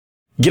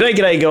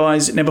G'day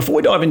guys. Now before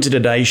we dive into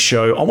today's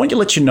show, I want to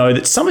let you know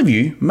that some of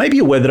you may be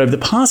aware that over the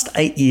past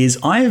 8 years,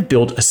 I have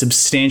built a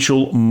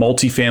substantial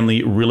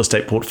multifamily real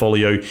estate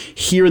portfolio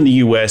here in the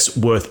US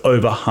worth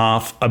over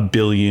 $500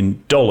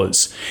 million.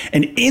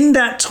 And in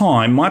that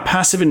time, my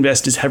passive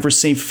investors have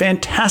received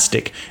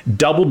fantastic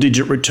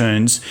double-digit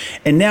returns.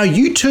 And now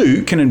you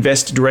too can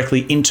invest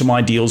directly into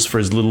my deals for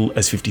as little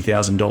as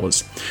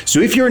 $50,000.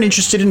 So if you're an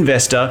interested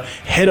investor,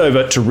 head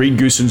over to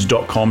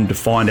reedgoosens.com to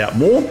find out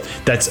more.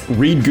 That's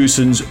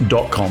reedgoosens.com.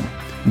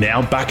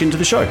 Now back into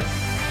the show.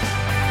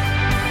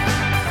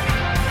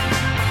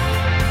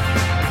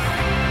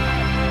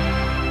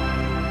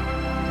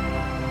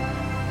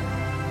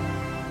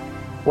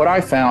 What I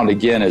found,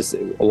 again, is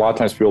a lot of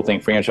times people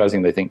think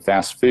franchising, they think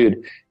fast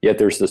food, yet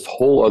there's this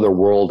whole other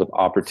world of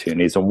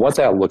opportunities. And what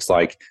that looks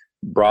like,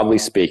 broadly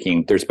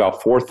speaking, there's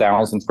about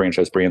 4,000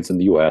 franchise brands in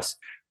the US.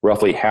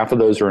 Roughly half of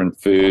those are in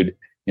food.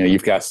 You know,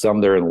 you've got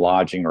some that are in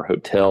lodging or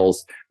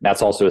hotels.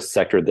 That's also a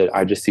sector that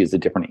I just see as a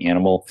different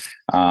animal.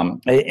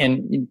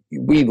 And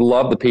we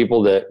love the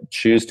people that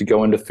choose to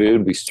go into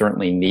food. We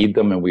certainly need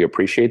them and we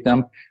appreciate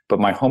them. But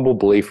my humble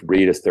belief,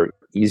 Reed, is there are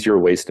easier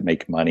ways to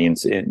make money. And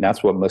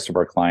that's what most of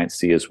our clients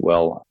see as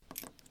well.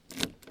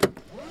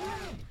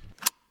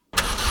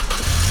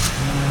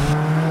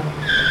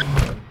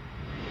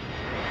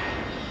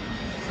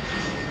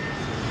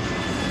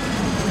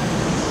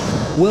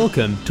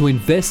 Welcome to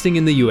Investing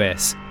in the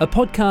US, a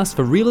podcast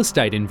for real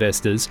estate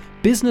investors,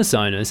 business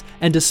owners,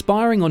 and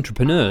aspiring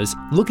entrepreneurs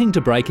looking to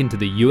break into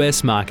the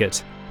US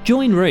market.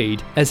 Join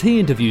Reed as he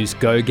interviews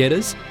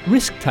go-getters,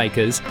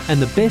 risk-takers,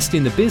 and the best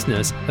in the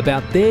business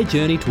about their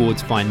journey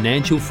towards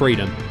financial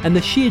freedom and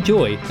the sheer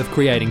joy of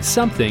creating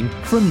something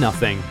from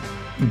nothing.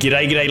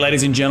 G'day,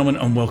 ladies and gentlemen,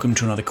 and welcome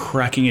to another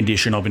cracking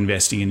edition of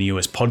Investing in the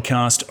US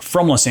podcast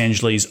from Los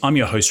Angeles. I'm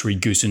your host,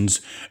 Reed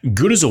Goosens.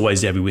 Good as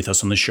always to have you with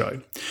us on the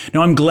show.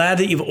 Now, I'm glad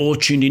that you've all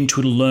tuned in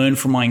to learn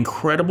from my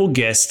incredible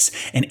guests,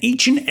 and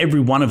each and every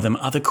one of them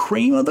are the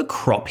cream of the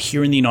crop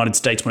here in the United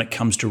States when it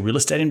comes to real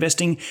estate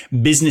investing,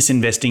 business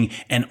investing,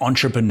 and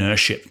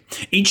entrepreneurship.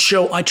 Each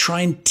show, I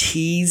try and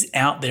tease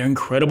out their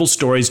incredible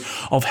stories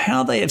of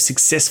how they have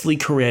successfully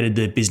created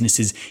their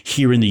businesses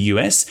here in the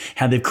US,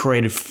 how they've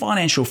created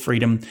financial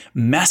freedom,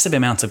 massive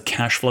amounts of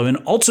cash flow, and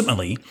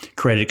ultimately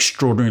created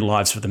extraordinary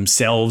lives for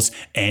themselves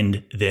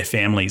and their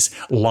families.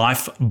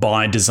 Life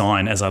by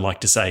design, as I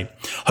like to say.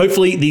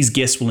 Hopefully, these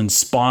guests will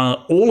inspire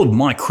all of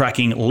my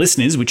cracking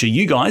listeners, which are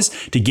you guys,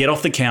 to get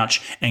off the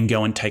couch and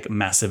go and take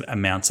massive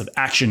amounts of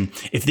action.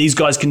 If these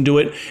guys can do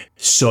it,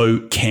 so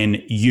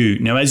can you.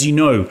 Now, as you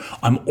know,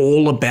 I'm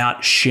all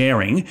about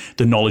sharing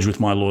the knowledge with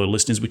my loyal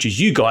listeners, which is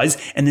you guys,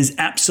 and there's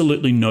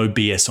absolutely no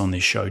BS on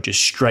this show, just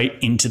straight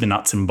into the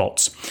nuts and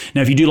bolts.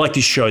 Now, if you do like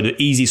this show,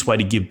 the easiest way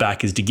to give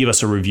back is to give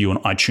us a review on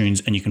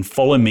iTunes, and you can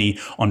follow me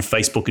on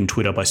Facebook and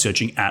Twitter by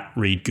searching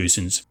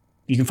 @ReedGoosens.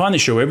 You can find the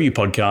show wherever you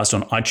podcast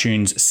on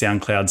iTunes,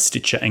 SoundCloud,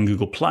 Stitcher, and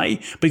Google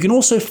Play, but you can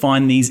also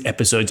find these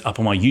episodes up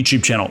on my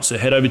YouTube channel. So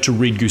head over to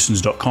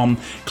reedgoosens.com,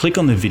 click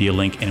on the video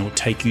link, and it will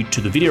take you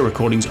to the video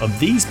recordings of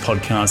these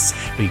podcasts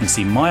where you can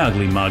see my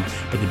ugly mug,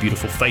 but the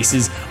beautiful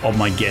faces of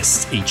my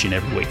guests each and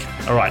every week.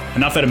 All right,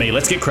 enough out of me.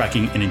 Let's get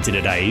cracking and into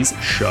today's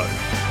show.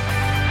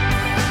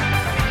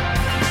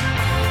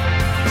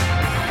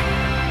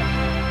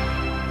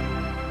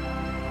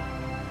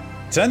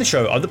 Today on the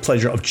show, I have the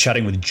pleasure of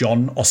chatting with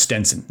John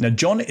Ostenson. Now,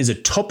 John is a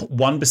top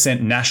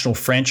 1% national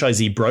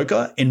franchisee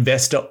broker,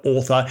 investor,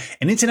 author,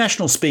 and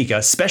international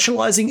speaker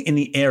specializing in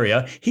the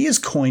area he has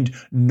coined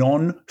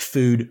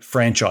non-food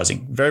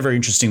franchising. Very, very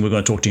interesting. We're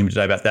going to talk to him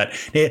today about that.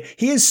 Now,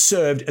 he has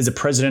served as a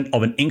president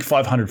of an Inc.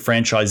 500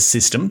 franchise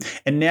system,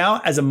 and now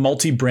as a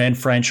multi-brand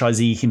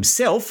franchisee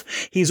himself,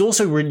 he's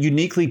also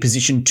uniquely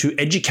positioned to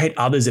educate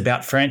others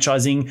about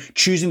franchising,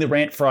 choosing the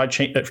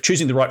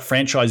right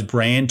franchise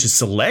brand to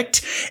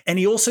select,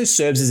 and he also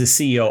serves as a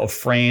CEO of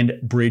Fran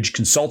Bridge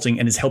Consulting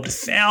and has helped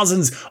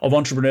thousands of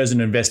entrepreneurs and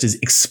investors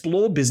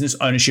explore business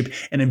ownership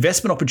and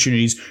investment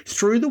opportunities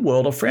through the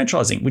world of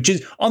franchising, which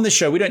is on this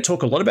show. We don't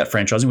talk a lot about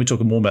franchising. We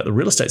talk more about the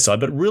real estate side,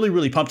 but really,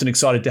 really pumped and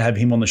excited to have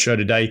him on the show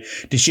today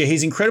to share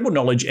his incredible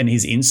knowledge and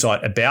his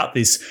insight about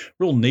this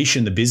real niche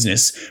in the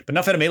business. But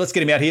enough out of me. Let's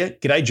get him out here.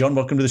 G'day, John.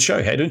 Welcome to the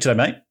show. How you doing today,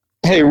 mate?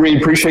 Hey,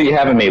 Reed, appreciate you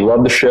having me.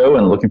 Love the show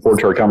and looking forward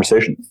to our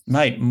conversation.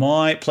 Mate,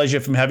 my pleasure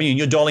from having you. And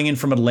you're dialing in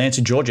from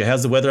Atlanta, Georgia.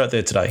 How's the weather out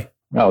there today?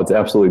 Oh, it's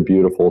absolutely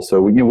beautiful. So,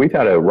 we've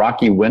had a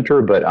rocky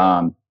winter, but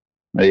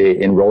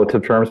in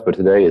relative terms, but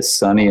today is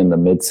sunny in the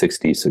mid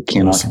 60s, so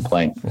cannot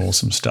complain.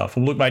 Awesome stuff.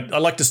 Well, look, mate,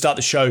 I'd like to start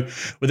the show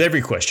with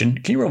every question.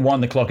 Can you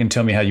rewind the clock and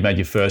tell me how you made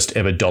your first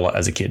ever dollar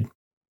as a kid?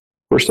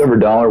 First ever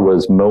dollar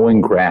was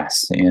mowing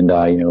grass. And,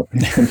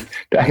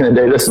 back in the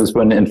day, this was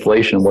when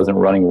inflation wasn't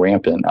running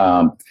rampant.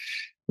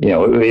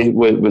 It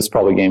was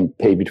probably getting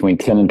paid between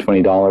 $10 and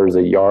 $20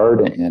 a yard,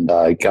 and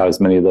got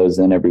as many of those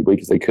in every week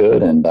as I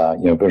could, and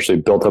eventually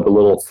built up a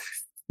little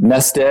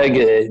nest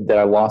egg that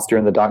I lost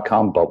during the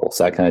dot-com bubble.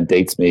 So that kind of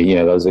dates me.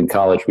 I was in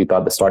college. We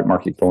thought the stock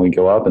market could only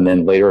go up, and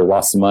then later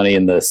lost some money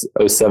in this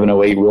 07,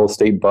 08 real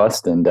estate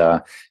bust, and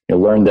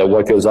learned that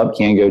what goes up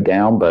can go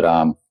down. But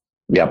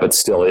Yeah, but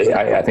still,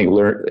 I think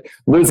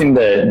losing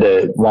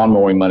the lawn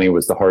mowing money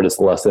was the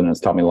hardest lesson, and it's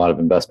taught me a lot of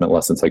investment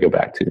lessons I go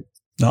back to.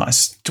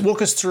 Nice. To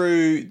walk us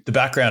through the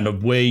background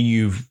of where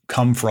you've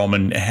come from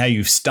and how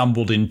you've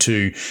stumbled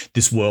into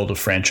this world of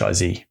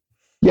franchisee.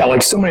 Yeah,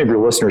 like so many of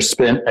your listeners,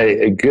 spent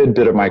a good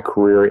bit of my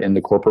career in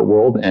the corporate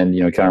world, and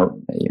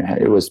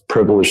it was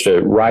privileged to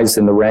rise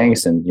in the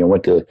ranks, and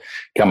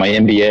got my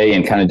MBA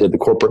and kind of did the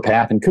corporate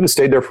path, and could have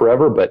stayed there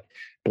forever, but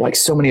like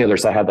so many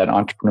others, I had that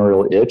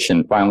entrepreneurial itch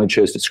and finally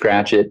chose to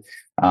scratch it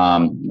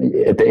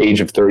at the age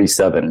of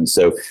 37. And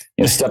so,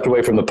 stepped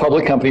away from the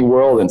public company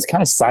world and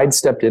kind of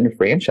sidestepped into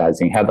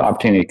franchising. Had the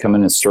opportunity to come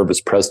in and serve as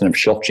president of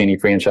Shelf Genie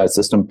Franchise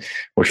System,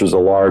 which was a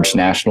large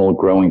national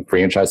growing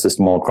franchise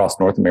system all across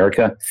North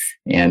America,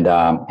 and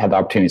had the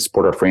opportunity to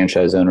support our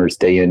franchise owners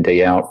day in,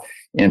 day out.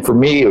 And for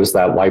me, it was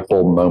that light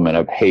bulb moment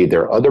of, hey,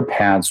 there are other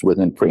paths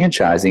within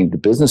franchising, the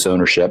business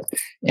ownership.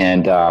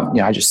 And,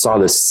 I just saw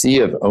this sea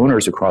of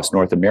owners across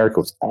North America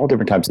with all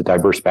different types of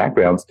diverse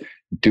backgrounds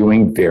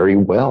doing very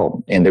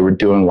well. And they were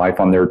doing life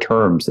on their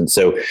terms. And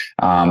so,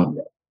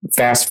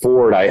 fast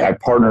forward, I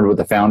partnered with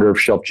the founder of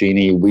Shelf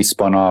Genie. We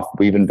spun off.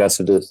 We've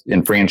invested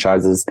in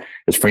franchises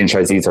as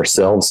franchisees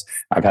ourselves.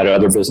 I've had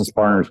other business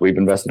partners. We've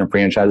invested in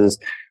franchises.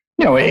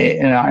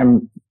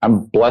 And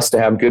I'm blessed to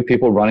have good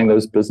people running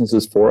those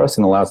businesses for us,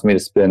 and allows me to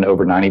spend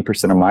over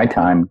 90% of my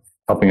time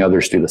helping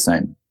others do the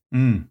same.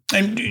 And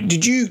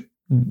did you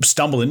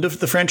stumble into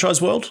the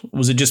franchise world?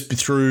 Was it just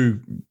through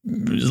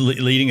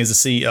leading as a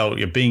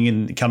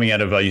CEO, coming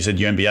out of, you said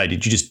your MBA?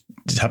 Did you just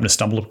happen to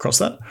stumble across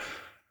that?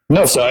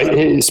 No, so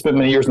I spent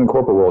many years in the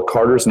corporate world.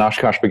 Carter's and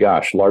Oshkosh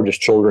B'gosh,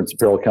 largest children's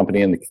apparel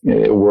company in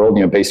the world,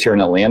 based here in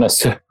Atlanta.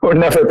 So I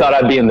never thought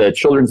I'd be in the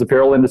children's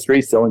apparel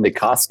industry, selling to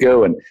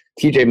Costco and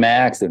TJ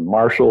Maxx and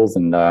Marshalls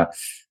and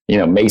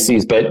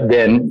Macy's. But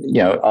then,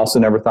 also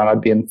never thought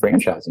I'd be in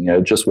franchising.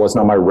 It just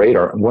wasn't on my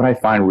radar. And what I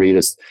find, Reed,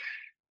 is,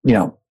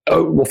 well,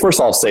 first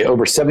I'll say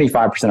over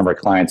 75% of our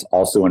clients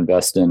also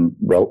invest in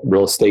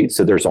real estate.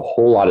 So there's a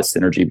whole lot of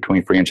synergy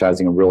between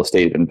franchising and real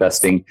estate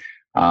investing.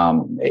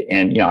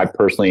 I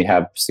personally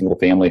have single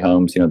family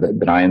homes,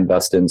 that I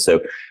invest in.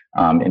 So,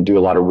 and do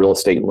a lot of real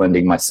estate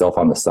lending myself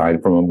on the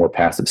side from a more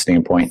passive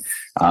standpoint.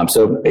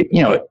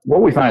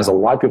 What we find is a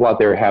lot of people out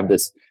there have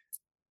this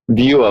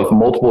view of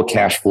multiple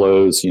cash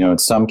flows. In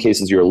some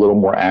cases you're a little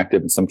more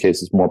active, in some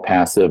cases more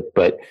passive,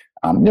 but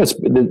it's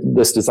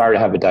this desire to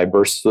have a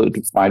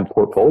diversified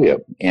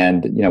portfolio.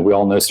 And, we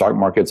all know stock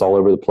markets all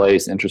over the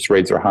place. Interest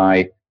rates are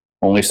high.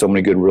 Only so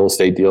many good real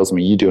estate deals. I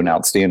mean, you do an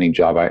outstanding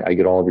job. I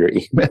get all of your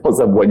emails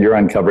of what you're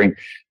uncovering.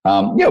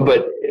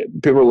 But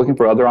people are looking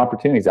for other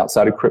opportunities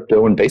outside of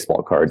crypto and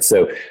baseball cards.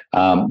 So,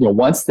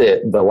 once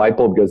the light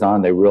bulb goes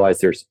on, they realize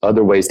there's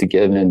other ways to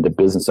get into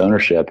business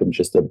ownership, and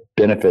just the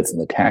benefits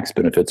and the tax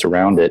benefits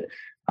around it.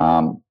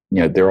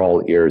 They're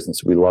all ears. And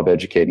so we love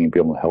educating and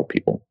being able to help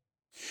people.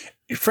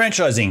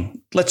 Franchising,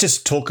 let's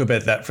just talk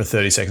about that for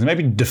 30 seconds.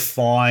 Maybe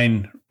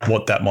define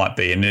what that might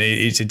be. And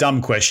it's a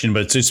dumb question,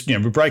 but it's just,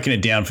 we're breaking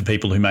it down for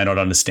people who may not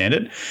understand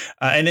it.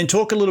 And then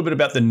talk a little bit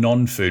about the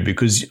non-food,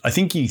 because I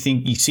think you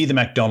see the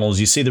McDonald's,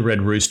 you see the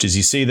Red Roosters,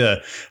 you see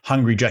the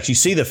Hungry Jacks, you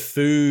see the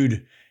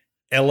food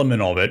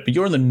element of it, but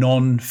you're in the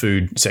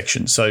non-food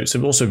section. So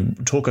also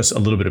talk us a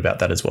little bit about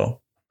that as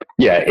well.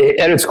 Yeah,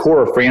 at its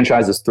core, a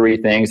franchise is three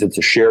things. It's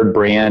a shared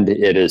brand.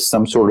 It is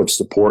some sort of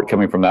support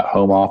coming from that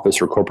home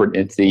office or corporate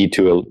entity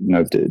to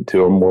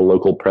a more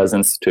local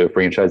presence to a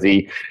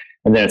franchisee.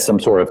 And then it's some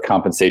sort of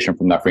compensation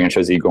from that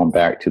franchisee going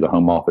back to the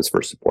home office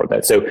for support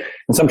that. So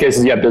in some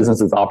cases, you have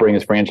businesses operating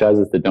as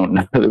franchises that don't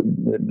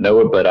know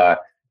it, but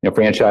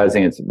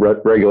franchising, it's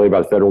regulated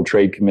by the Federal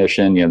Trade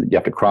Commission. You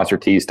have to cross your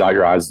T's, dot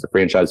your I's as a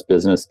franchise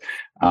business.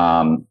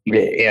 What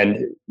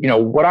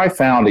I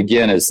found,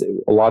 again, is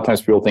a lot of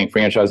times people think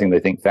franchising,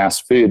 they think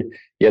fast food,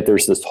 yet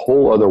there's this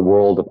whole other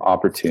world of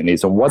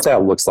opportunities. And what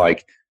that looks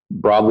like,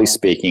 broadly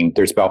speaking,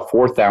 there's about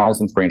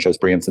 4,000 franchise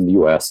brands in the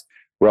U.S.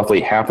 Roughly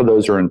half of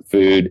those are in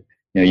food.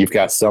 You've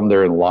got some that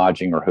are in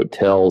lodging or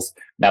hotels.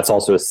 That's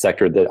also a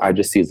sector that I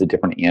just see as a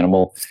different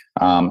animal.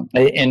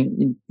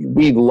 And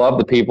we love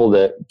the people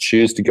that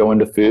choose to go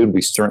into food.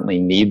 We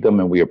certainly need them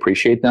and we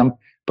appreciate them.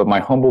 But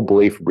my humble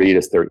belief, Reed,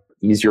 is there are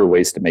easier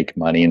ways to make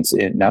money. And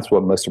that's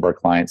what most of our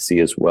clients see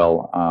as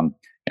well.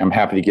 I'm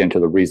happy to get into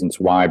the reasons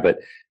why. But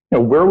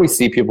where we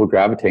see people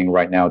gravitating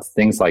right now, it's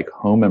things like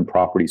home and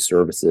property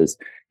services,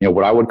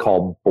 what I would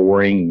call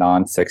boring,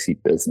 non-sexy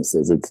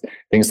businesses. It's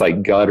things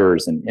like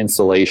gutters and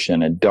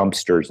insulation and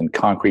dumpsters and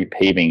concrete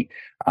paving,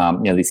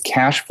 these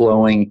cash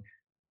flowing,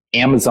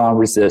 Amazon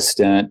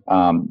resistant,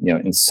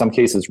 in some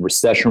cases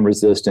recession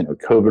resistant or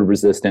COVID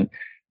resistant,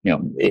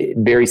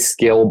 very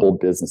scalable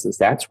businesses.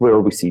 That's where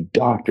we see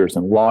doctors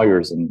and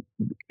lawyers and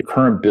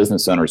current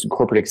business owners and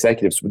corporate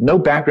executives with no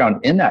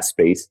background in that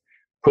space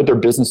put their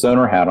business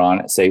owner hat on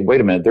and say, wait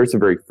a minute, there's a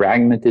very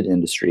fragmented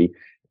industry.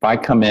 If I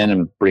come in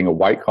and bring a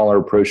white collar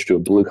approach to a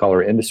blue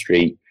collar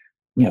industry,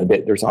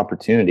 there's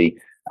opportunity.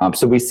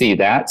 So we see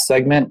that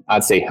segment.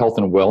 I'd say health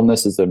and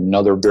wellness is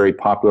another very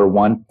popular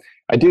one.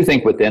 I do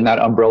think within that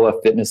umbrella,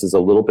 fitness is a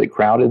little bit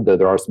crowded, though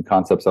there are some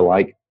concepts I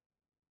like.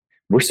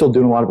 we're still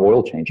doing a lot of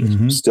oil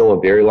changes. Still a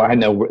very I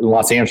know in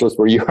Los Angeles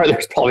where you are,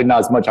 there's probably not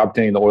as much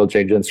opportunity in the oil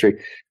change industry,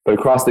 but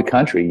across the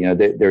country,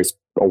 there's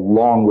a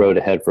long road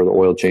ahead for the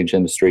oil change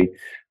industry.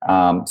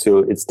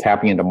 So it's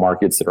tapping into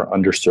markets that are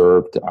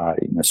underserved,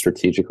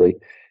 strategically.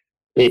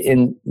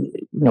 And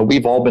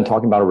we've all been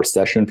talking about a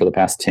recession for the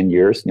past 10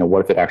 years.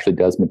 What if it actually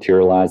does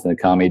materialize and the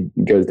economy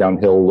goes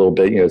downhill a little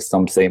bit?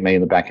 Some say it may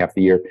in the back half of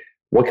the year.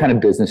 What kind of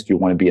business do you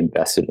want to be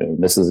invested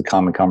in? This is a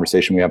common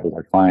conversation we have with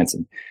our clients.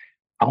 And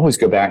I always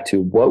go back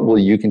to, what will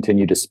you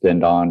continue to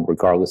spend on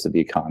regardless of the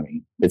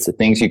economy? It's the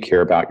things you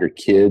care about, your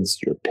kids,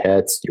 your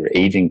pets, your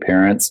aging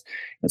parents.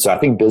 And so I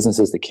think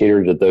businesses that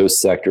cater to those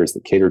sectors,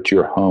 that cater to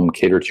your home,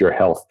 cater to your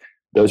health,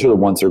 those are the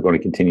ones that are going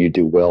to continue to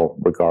do well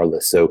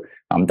regardless. So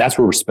that's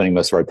where we're spending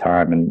most of our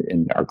time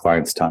and our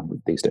clients'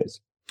 time these days.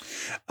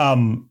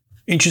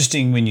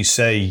 Interesting when you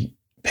say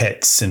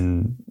pets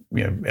and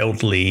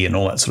elderly and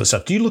all that sort of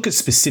stuff. Do you look at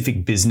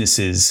specific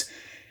businesses?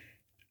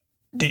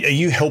 Are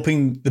you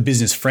helping the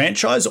business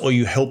franchise, or are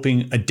you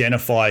helping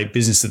identify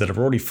businesses that have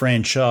already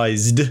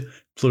franchised,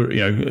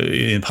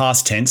 in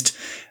past tense,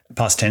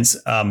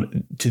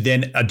 to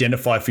then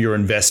identify for your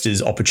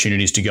investors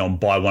opportunities to go and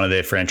buy one of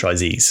their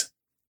franchisees?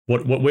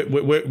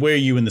 Where are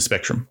you in the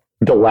spectrum?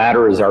 The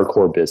latter is our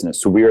core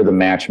business. So we are the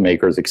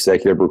matchmakers,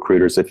 executive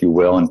recruiters, if you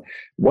will. And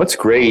what's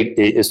great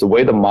is the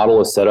way the model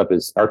is set up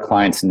is our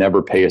clients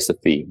never pay us a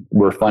fee.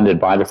 We're funded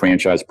by the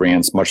franchise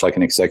brands, much like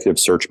an executive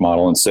search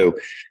model. And so,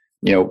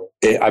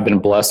 I've been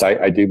blessed.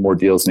 I do more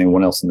deals than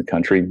anyone else in the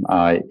country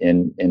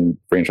in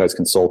franchise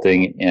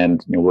consulting.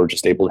 And we're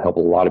just able to help a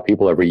lot of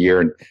people every year.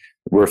 And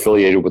we're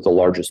affiliated with the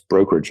largest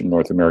brokerage in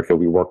North America.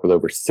 We work with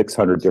over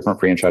 600 different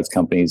franchise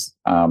companies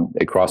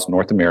across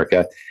North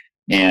America.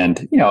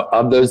 And,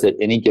 of those at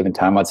any given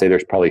time, I'd say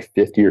there's probably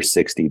 50 or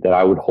 60 that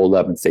I would hold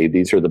up and say,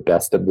 these are the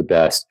best of the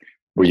best,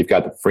 where you've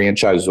got the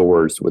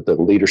franchisors with the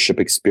leadership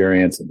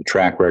experience and the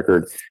track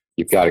record.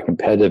 You've got a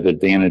competitive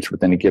advantage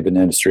within a given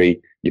industry.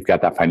 You've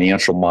got that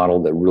financial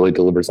model that really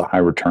delivers a high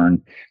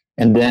return.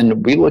 And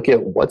then we look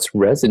at what's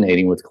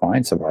resonating with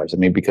clients of ours. I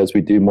mean, because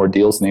we do more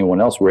deals than anyone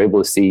else, we're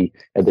able to see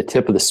at the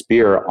tip of the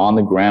spear on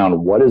the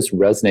ground, what is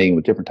resonating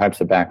with different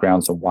types of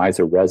backgrounds and why is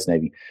it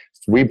resonating.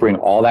 So we bring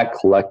all that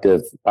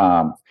collective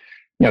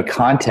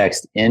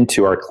context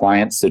into our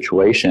client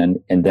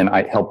situation, and then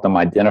I help them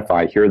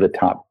identify, here are the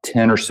top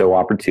 10 or so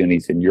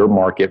opportunities in your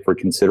market for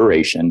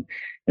consideration.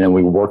 And then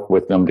we work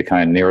with them to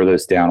kind of narrow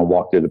those down and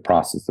walk through the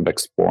process of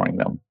exploring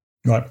them.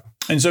 Right.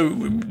 And so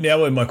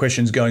now where my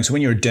question's going, so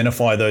when you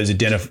identify those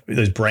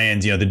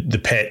brands,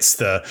 the pets,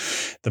 the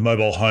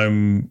mobile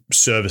home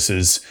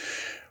services,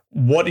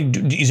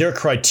 is there a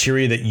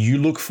criteria that you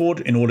look for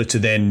in order to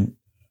then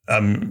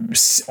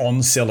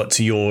on-sell it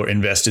to your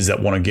investors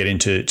that want to get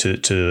into to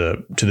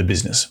the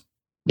business?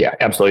 Yeah,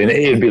 absolutely.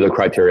 And it'd be the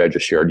criteria I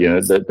just shared,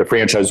 the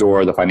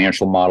franchisor, the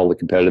financial model, the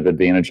competitive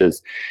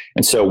advantages.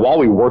 And so while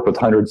we work with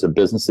hundreds of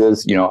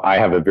businesses, I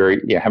have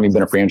having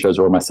been a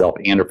franchisor myself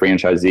and a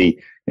franchisee,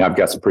 I've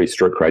got some pretty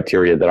strict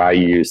criteria that I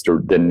use to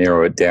then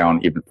narrow it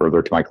down even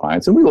further to my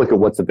clients. And we look at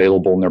what's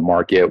available in their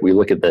market. We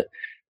look at the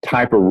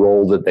type of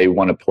role that they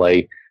want to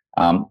play.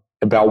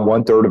 About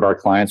 1/3 of our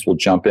clients will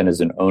jump in as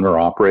an owner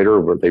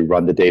operator where they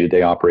run the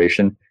day-to-day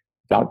operation.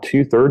 About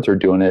 2/3 are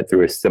doing it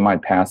through a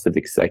semi-passive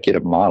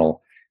executive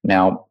model.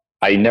 Now,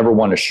 I never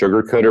want to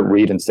sugarcoat it,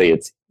 Reed, and say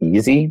it's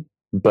easy,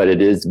 but it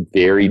is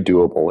very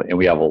doable. And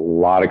we have a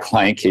lot of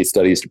client case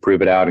studies to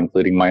prove it out,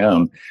 including my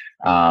own.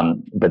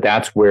 But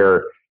that's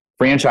where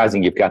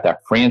franchising, you've got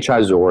that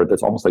franchisor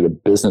that's almost like a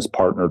business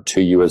partner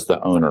to you as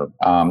the owner.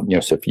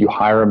 So if you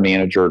hire a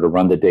manager to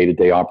run the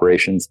day-to-day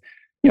operations,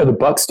 the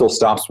buck still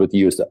stops with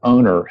you as the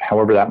owner.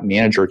 However, that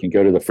manager can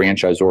go to the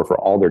franchisor for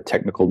all their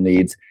technical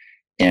needs.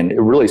 And it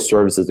really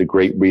serves as a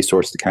great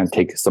resource to kind of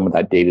take some of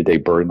that day-to-day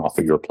burden off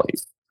of your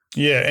plate.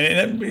 Yeah,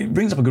 and it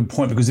brings up a good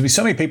point, because there'll be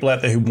so many people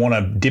out there who want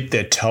to dip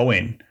their toe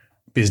in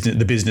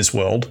the business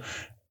world.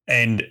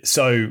 And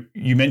so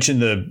you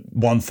mentioned the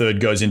 1/3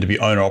 goes into be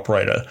owner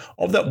operator.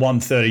 Of that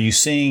 1/3, are you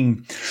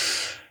seeing,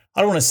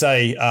 I don't want to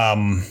say,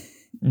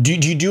 do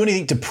you do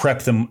anything to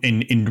prep them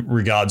in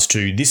regards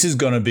to, this is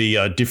going to be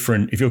a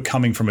different, if you're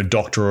coming from a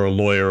doctor or a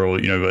lawyer or,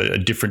 a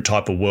different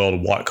type of world, a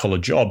white collar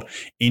job,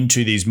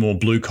 into these more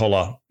blue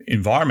collar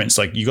environments,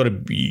 like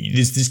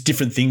there's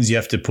different things you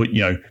have to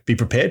be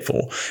prepared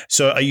for.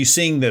 So are you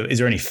seeing is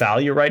there any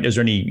failure rate? Is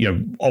there any,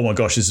 oh my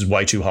gosh, this is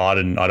way too hard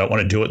and I don't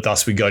want to do it,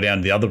 thus we go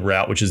down the other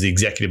route, which is the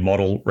executive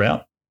model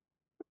route?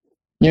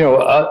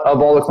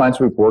 Of all the clients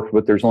we've worked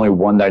with, there's only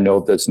one that I know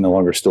of that's no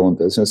longer still in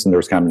business, and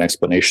there's kind of an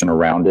explanation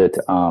around it,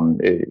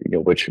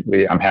 which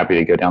I'm happy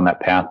to go down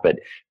that path. But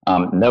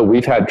no,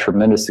 we've had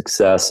tremendous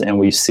success, and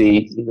we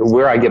see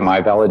where I get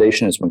my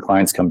validation is when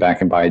clients come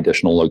back and buy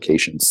additional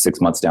locations 6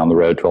 months down the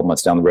road, 12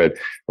 months down the road,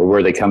 or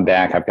where they come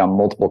back. I've got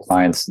multiple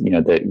clients,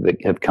 that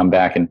have come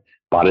back and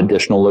bought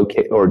additional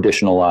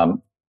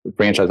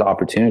franchise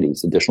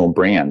opportunities, additional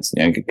brands,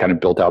 kind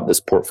of built out this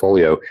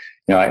portfolio.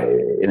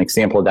 An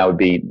example of that would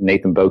be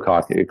Nathan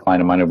Bocock, a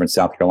client of mine over in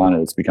South Carolina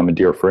that's become a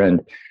dear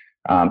friend.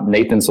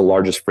 Nathan's the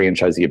largest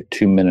franchisee of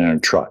 2 Men in a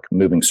Truck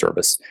moving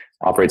service.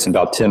 Operates in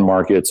about 10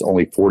 markets,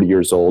 only 40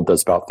 years old,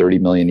 does about 30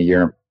 million a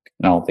year.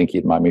 And I don't think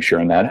he'd mind me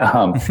sharing that.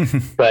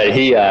 But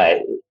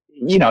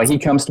he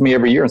comes to me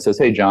every year and says,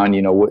 "Hey, John,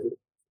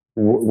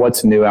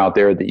 what's new out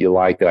there that you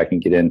like that I can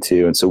get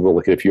into?" And so we'll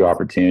look at a few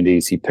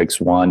opportunities. He picks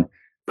one,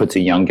 puts a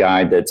young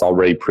guy that's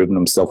already proven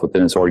himself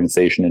within his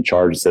organization in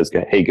charge, and says,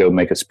 "Hey, go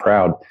make us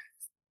proud."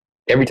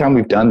 Every time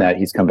we've done that,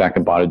 he's come back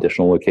and bought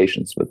additional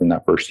locations within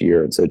that first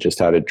year. And so just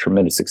had a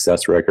tremendous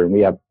success record. And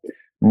we have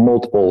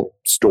multiple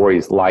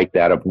stories like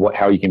that of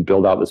how you can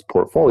build out this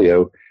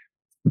portfolio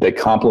that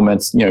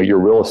complements, your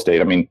real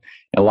estate. I mean,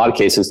 in a lot of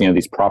cases,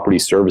 these property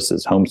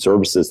services, home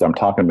services that I'm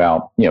talking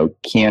about,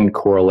 can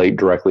correlate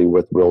directly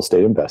with real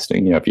estate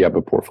investing. If you have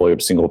a portfolio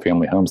of single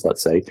family homes,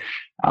 let's say,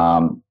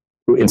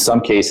 in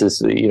some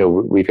cases,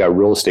 we've got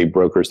real estate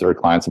brokers that are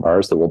clients of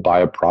ours that will buy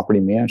a property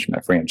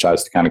management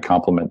franchise to kind of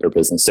complement their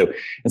business. So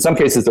in some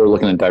cases, they're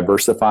looking to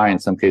diversify. In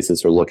some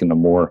cases, they're looking to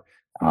more,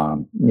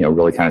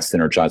 really kind of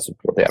synergize with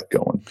what they have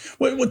going.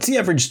 What's the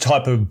average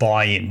type of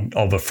buy-in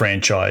of a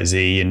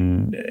franchisee,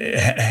 and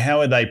how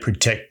are they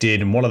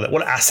protected, and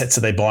what assets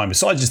are they buying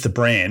besides just the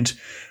brand?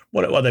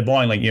 What are they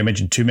buying? Like you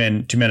mentioned, two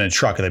men in a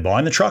truck. Are they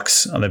buying the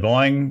trucks? Are they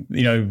buying,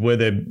 where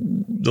the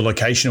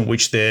location at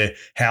which they're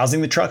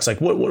housing the trucks?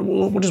 Like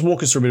what just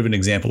walk us through a bit of an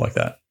example like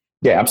that?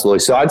 Yeah, absolutely.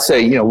 So I'd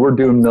say, we're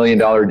doing $1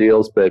 million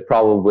deals, but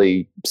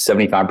probably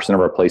 75% of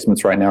our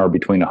placements right now are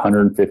between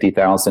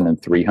 $150,000 and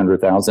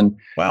 $300,000.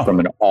 Wow. From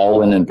an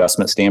all-in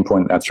investment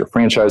standpoint. That's your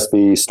franchise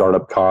fee,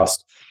 startup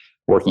cost,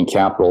 working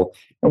capital.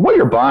 And what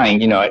you're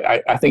buying,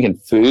 I think in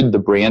food, the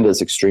brand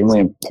is extremely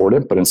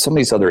important, but in some of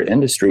these other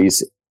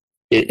industries,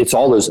 it's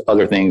all those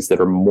other things that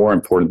are more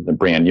important than the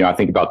brand. I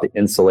think about the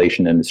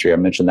insulation industry. I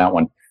mentioned that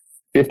one,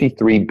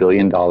 $53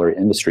 billion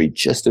industry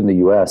just in the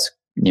US,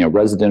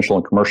 residential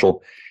and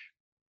commercial.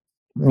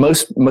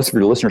 Most of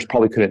your listeners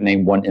probably couldn't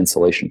name one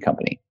insulation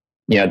company.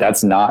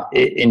 That's not,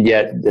 and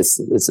yet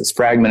this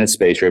fragmented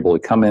space. You're able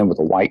to come in with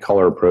a white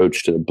collar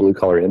approach to the blue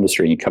collar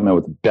industry, and you come in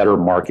with better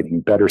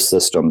marketing, better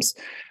systems,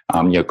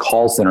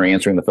 call center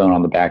answering the phone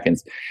on the back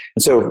ends.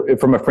 And so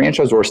from a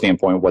franchisor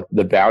standpoint, what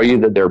the value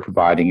that they're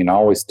providing, and I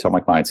always tell my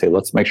clients, hey,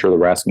 let's make sure that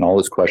we're asking all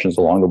those questions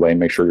along the way and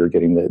make sure you're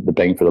getting the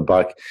bang for the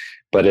buck.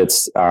 But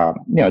it's,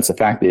 it's the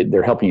fact that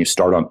they're helping you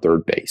start on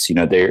third base.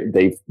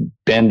 They've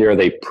been there,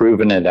 they've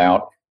proven it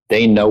out.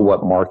 They know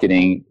what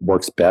marketing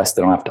works best.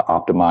 They don't have to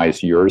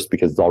optimize yours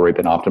because it's already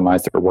been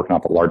optimized. They're working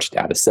off of large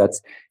data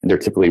sets, and they're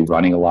typically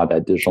running a lot of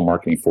that digital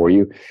marketing for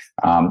you.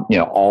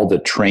 All the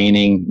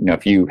training,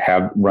 if you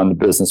have run the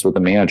business with a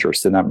manager,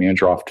 send that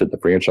manager off to the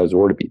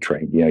franchisor to be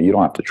trained. You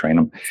don't have to train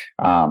them.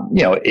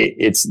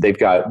 They've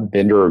got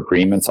vendor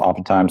agreements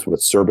oftentimes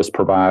with service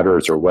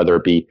providers, or whether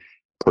it be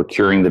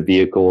procuring the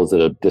vehicles at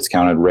a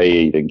discounted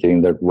rate and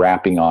getting the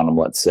wrapping on them,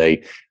 let's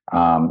say.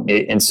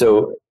 And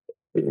so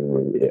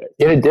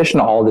in addition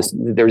to all this,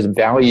 there's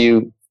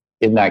value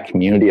in that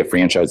community of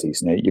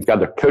franchisees. You've got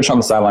the coach on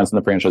the sidelines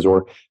and the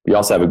franchisor. You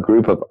also have a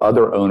group of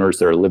other owners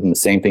that are living the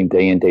same thing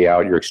day in, day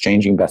out. You're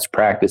exchanging best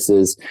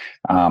practices,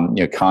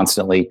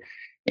 constantly.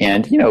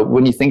 And,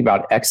 when you think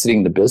about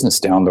exiting the business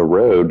down the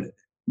road,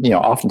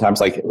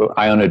 oftentimes, like,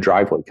 I own a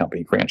driveway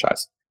company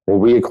franchise. Well,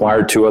 we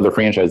acquired 2 other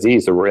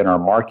franchisees that were in our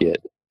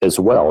market as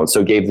well. And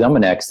so gave them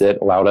an exit,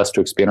 allowed us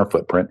to expand our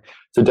footprint.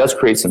 So it does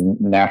create some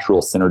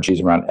natural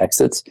synergies around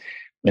exits.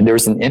 And there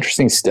was an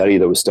interesting study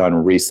that was done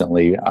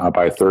recently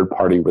by a third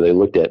party where they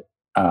looked at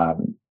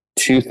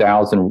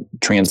 2,000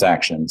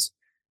 transactions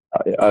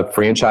of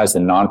franchise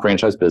and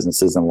non-franchise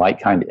businesses in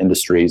like-kind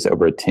industries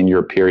over a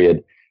 10-year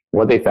period.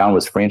 What they found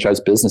was franchise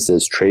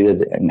businesses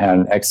traded and had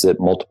an exit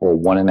multiple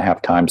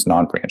 1.5 times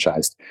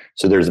non-franchised.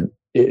 So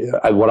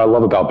what I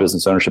love about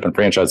business ownership and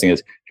franchising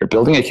is you're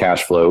building a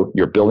cash flow,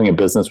 you're building a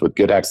business with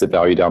good exit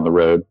value down the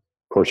road.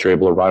 Of course, you're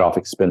able to write off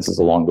expenses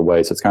along the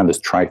way. So it's kind of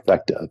this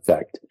trifecta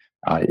effect,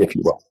 if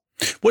you will.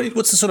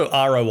 What's the sort of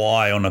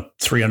ROI on a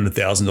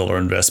 $300,000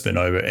 investment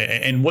over,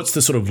 and what's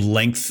the sort of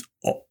length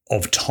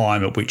of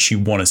time at which you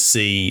want to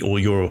see or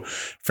your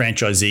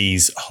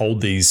franchisees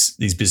hold these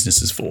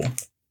businesses for?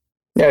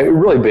 Yeah, it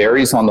really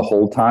varies on the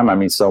hold time. I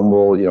mean, some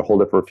will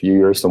hold it for a few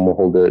years, some will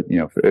hold it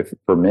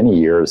for many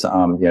years.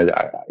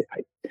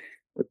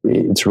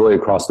 It's really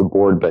across the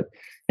board. But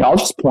I'll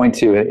just point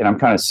to it, and I'm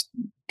kind of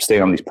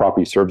staying on these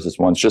property services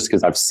ones just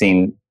because I've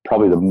seen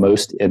probably the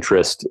most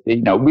interest.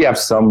 We have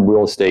some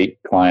real estate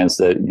clients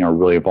that are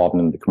really involved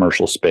in the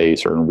commercial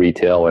space or in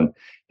retail, and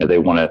they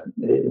want to.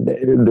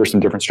 There's some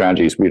different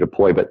strategies we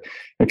deploy, but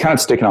kind of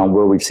sticking on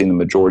where we've seen the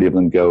majority of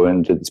them go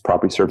into these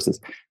property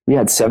services. We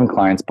had 7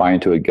 clients buy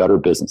into a gutter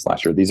business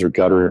last year. These are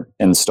gutter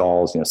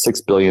installs,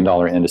 $6 billion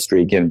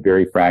industry, again,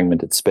 very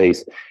fragmented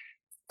space.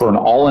 For an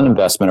all-in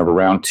investment of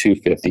around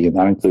 $250, and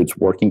that includes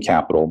working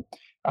capital,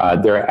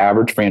 their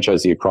average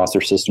franchisee across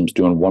their system is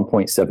doing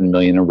 $1.7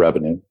 million in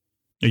revenue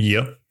a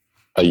year.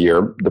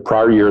 The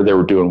prior year, they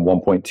were doing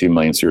 $1.2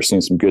 million. So you're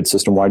seeing some good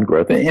system-wide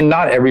growth. And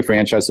not every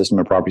franchise system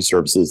in property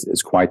services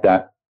is quite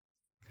that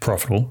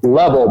profitable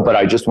level, but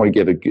I just want to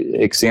give an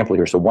example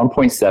here. So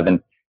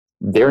 1.7,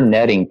 they're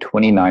netting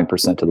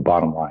 29% to the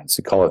bottom line.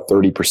 So call it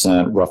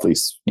 30%, roughly,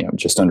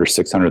 just under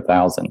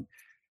 600,000.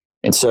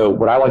 And so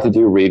what I like to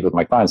do, Reed, with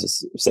my clients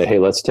is say, hey,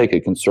 let's take a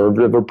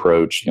conservative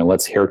approach.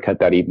 Let's haircut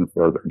that even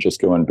further,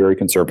 just go in very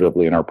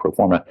conservatively in our pro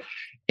forma.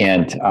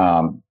 And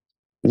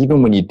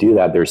even when you do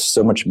that, there's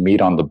so much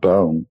meat on the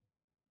bone,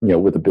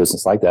 with a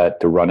business like that,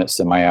 to run it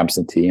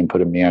semi-absentee and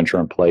put a manager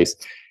in place.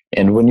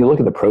 And when you look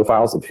at the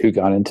profiles of who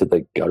got into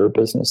the gutter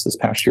business this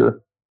past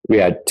year, we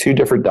had 2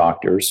 different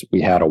doctors.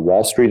 We had a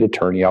Wall Street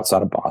attorney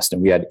outside of Boston.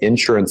 We had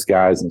insurance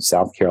guys in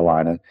South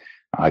Carolina,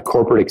 a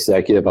corporate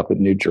executive up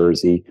in New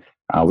Jersey.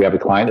 We have a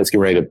client that's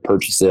getting ready to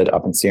purchase it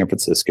up in San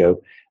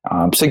Francisco.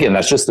 So again,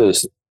 that's just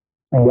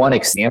one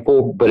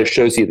example, but it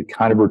shows you the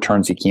kind of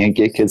returns you can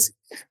get. Because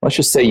let's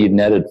just say you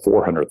netted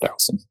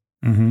 400,000.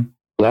 Mm-hmm.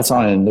 Well, that's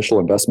on an initial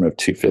investment of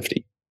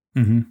 250.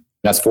 Mm-hmm.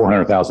 That's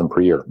 400,000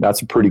 per year.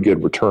 That's a pretty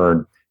good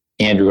return,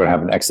 and you're going to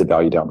have an exit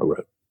value down the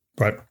road.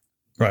 Right.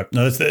 Right.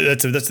 No,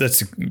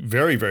 that's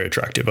very, very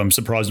attractive. I'm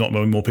surprised not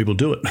more people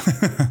do it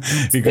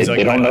because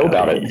they don't know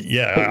about it.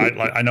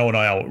 Yeah, I know in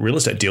our real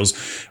estate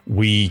deals,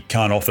 we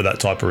can't offer that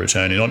type of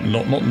return,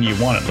 not in year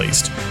one at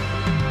least.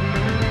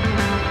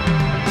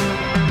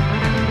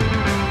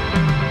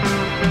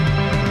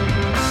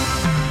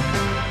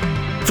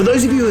 For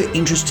those of you who are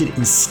interested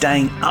in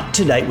staying up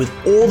to date with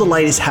all the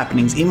latest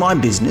happenings in my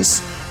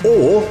business,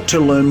 or to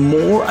learn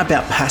more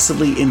about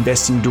passively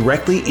investing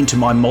directly into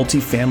my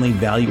multifamily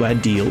value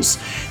add deals,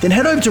 then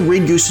head over to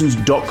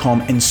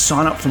reedgoosens.com and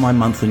sign up for my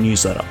monthly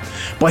newsletter.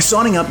 By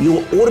signing up, you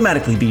will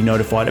automatically be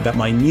notified about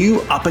my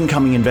new up and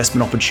coming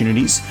investment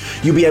opportunities.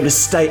 You'll be able to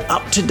stay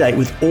up to date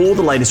with all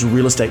the latest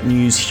real estate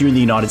news here in the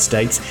United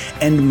States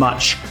and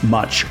much,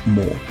 much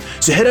more.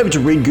 So head over to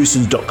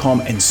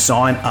reedgoosens.com and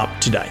sign up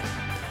today.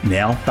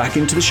 Now back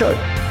into the show.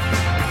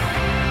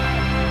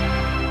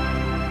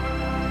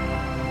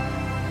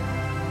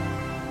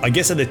 I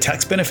guess are there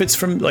tax benefits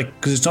from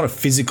because it's not a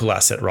physical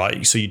asset,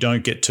 right? So you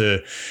don't get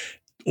to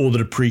all the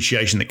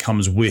depreciation that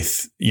comes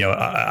with,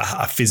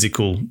 a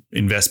physical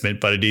investment,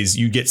 but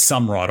you get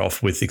some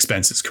write-off with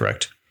expenses,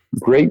 correct?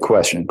 Great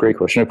question.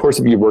 Of course,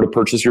 if you were to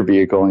purchase your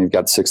vehicle and you've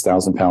got the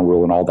 6,000-pound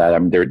rule and all that, I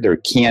mean, there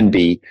can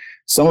be.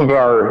 Some of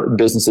our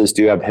businesses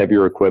do have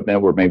heavier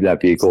equipment where maybe that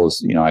vehicle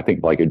is, I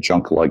think like a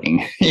junk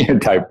lugging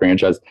type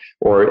franchise.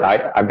 Or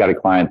I've got a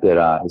client that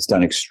has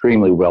done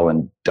extremely well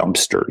in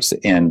dumpsters,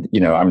 and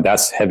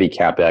that's heavy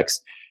capex.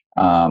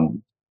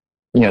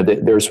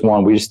 There's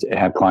one we just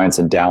had clients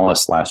in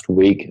Dallas last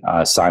week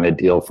sign a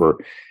deal for,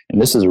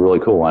 and this is a really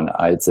cool one.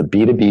 It's a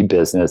B2B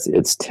business.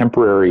 It's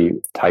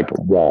temporary type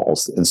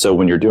walls. And so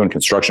when you're doing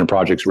construction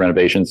projects,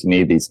 renovations, you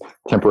need these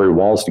temporary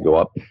walls to go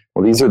up.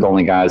 Well, these are the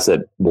only guys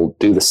that will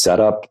do the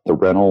setup, the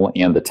rental,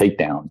 and the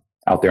takedown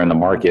out there in the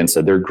market. And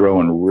so they're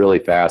growing really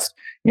fast.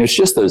 It's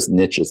just those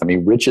niches. I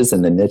mean, riches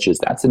in the niches.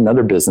 That's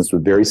another business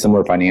with very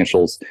similar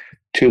financials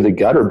to the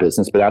gutter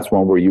business, but that's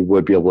one where you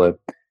would be able to,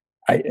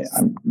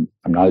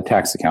 I'm not a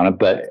tax accountant,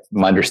 but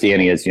my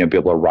understanding is, be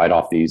able to write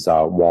off these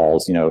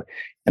walls,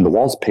 and the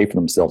walls pay for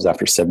themselves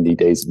after 70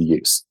 days of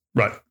use.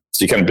 Right.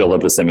 So you kind of build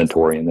up this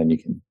inventory and then you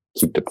can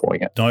keep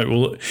deploying it. No,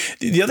 well,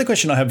 the other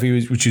question I have for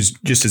you, which is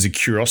just as a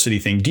curiosity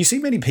thing, do you see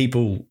many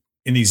people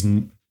in these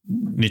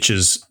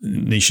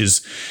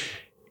niches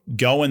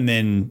go and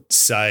then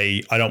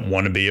say, I don't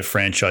want to be a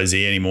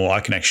franchisee anymore. I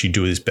can actually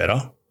do this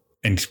better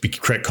and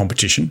create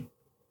competition?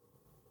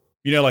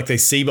 They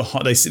see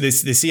behind, they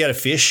see how to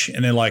fish,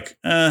 and they're like,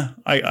 I'm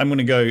going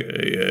to go,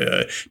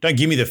 don't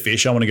give me the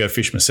fish. I want to go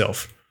fish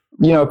myself.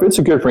 If it's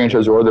a good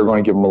franchisor, they're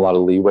going to give them a lot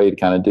of leeway to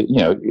kind of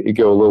do,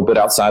 go a little bit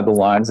outside the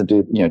lines and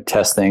do,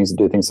 test things and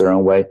do things their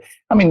own way.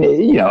 I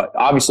mean,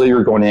 obviously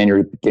you're going in,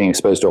 you're getting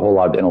exposed to a whole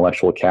lot of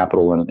intellectual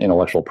capital and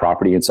intellectual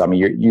property. And so, I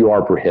mean, you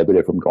are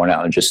prohibited from going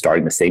out and just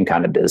starting the same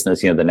kind of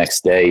business, the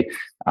next day.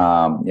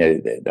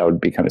 That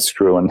would be kind of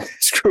screwing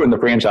the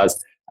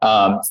franchise.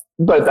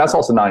 But that's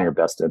also not in your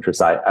best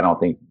interest. I don't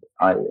think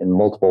in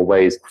multiple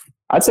ways.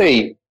 I'd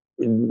say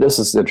this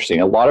is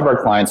interesting. A lot of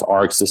our clients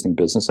are existing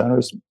business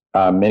owners.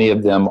 Many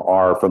of them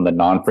are from the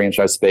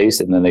non-franchise space.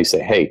 And then they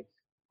say, hey,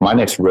 my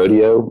next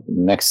rodeo,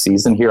 next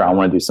season here, I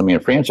want to do something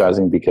in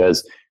franchising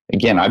because,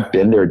 again, I've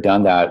been there,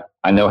 done that.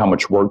 I know how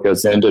much work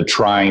goes into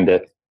trying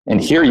to, and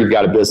here you've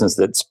got a business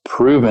that's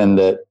proven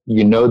that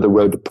the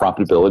road to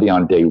profitability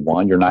on day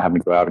one. You're not having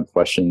to go out and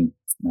question,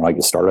 like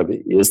a startup,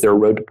 is there a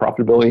road to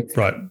profitability?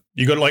 Right.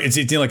 You got it's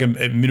like a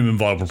minimum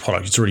viable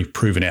product. It's already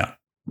proven out.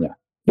 Yeah.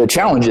 The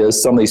challenge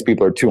is some of these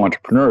people are too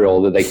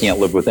entrepreneurial that they can't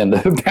live within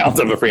the bounds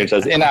of a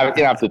franchise. And I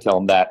have to tell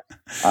them that.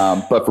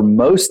 But for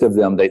most of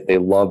them, they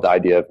love the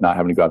idea of not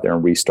having to go out there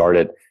and restart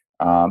it.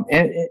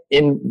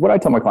 And what I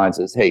tell my clients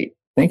is, hey,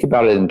 think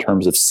about it in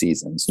terms of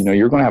seasons.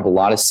 You're going to have a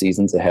lot of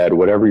seasons ahead.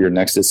 Whatever your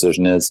next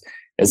decision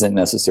isn't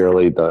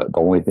necessarily the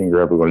only thing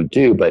you're ever going to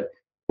do. But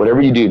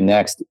whatever you do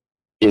next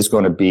is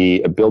going to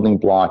be a building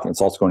block, and it's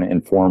also going to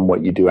inform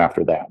what you do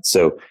after that.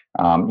 So,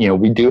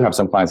 we do have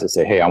some clients that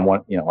say, hey, I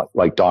want,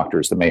 like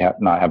doctors that may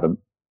not have a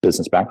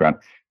business background.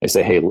 They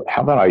say, hey,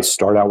 how about I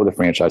start out with a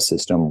franchise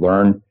system,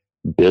 learn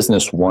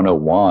business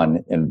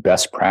 101 and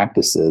best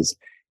practices,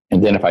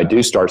 And then if I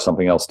do start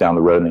something else down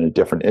the road in a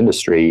different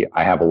industry,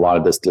 I have a lot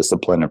of this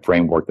discipline and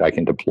framework that I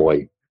can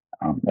deploy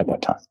at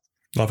that time.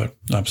 Love it.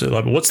 Absolutely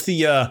love it. What's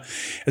the,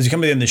 as you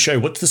come to the end of the show,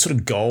 what's the sort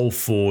of goal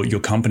for your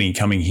company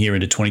coming here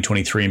into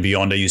 2023 and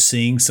beyond? Are you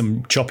seeing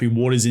some choppy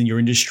waters in your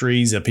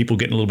industries? Are people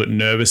getting a little bit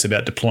nervous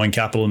about deploying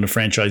capital into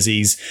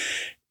franchisees,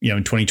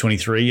 in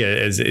 2023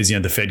 as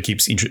the Fed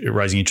keeps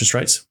raising interest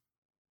rates?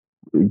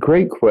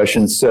 Great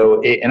question.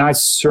 So, and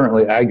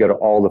I go to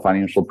all the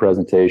financial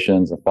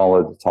presentations and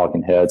follow the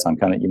talking heads. I'm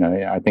kind of,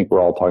 I think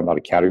we're all talking about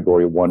a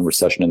category 1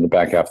 recession in the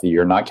back half of the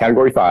year, not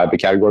category 5, but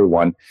category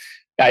 1.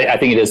 I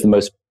think it is the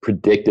most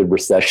predicted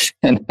recession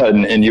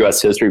in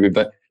U.S. history. We've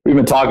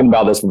been talking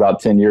about this for about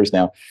 10 years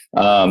now.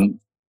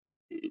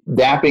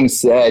 That being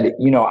said,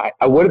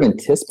 I would have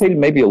anticipated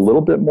maybe a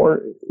little bit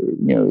more,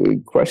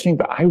 questioning,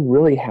 but I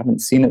really haven't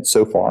seen it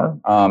so far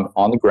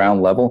on the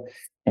ground level.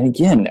 And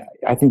again,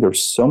 I think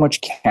there's so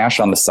much cash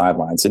on the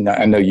sidelines, and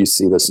I know you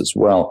see this as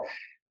well.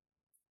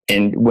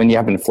 And when you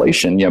have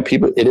inflation,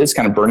 people, it is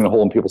kind of burning a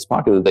hole in people's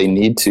pocket that they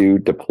need to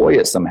deploy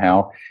it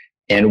somehow.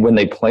 And when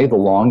they play the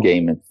long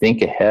game and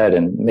think ahead,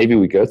 and maybe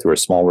we go through a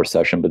small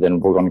recession, but then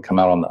we're going to come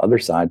out on the other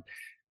side,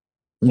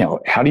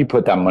 how do you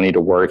put that money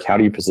to work? How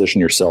do you position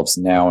yourselves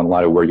now in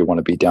light of where you want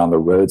to be down the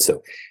road?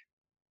 So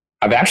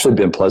I've actually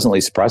been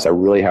pleasantly surprised. I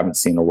really haven't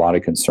seen a lot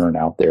of concern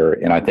out there.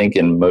 And I think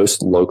in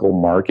most local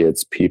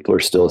markets, people are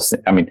still,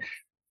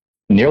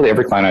 nearly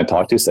every client I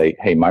talk to say,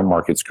 hey, my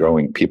market's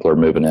growing. People are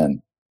moving in.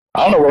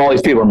 I don't know where all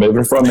these people are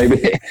moving from.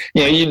 Maybe,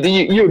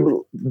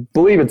 you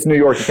believe it's New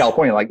York and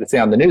California, like they say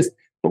on the news,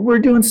 but we're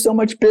doing so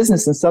much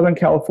business in Southern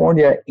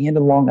California and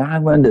in Long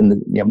Island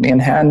and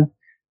Manhattan.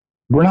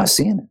 We're not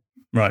seeing it.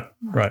 Right.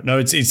 No,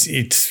 it's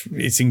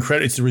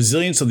incredible. It's the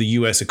resilience of the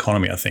U.S.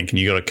 economy, I think, and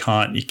you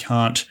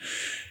can't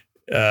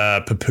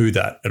poo-poo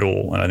that at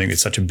all. And I think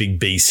it's such a big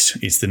beast.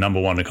 It's the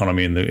number one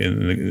economy in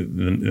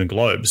the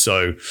globe.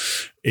 So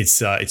it's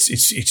so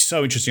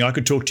interesting. I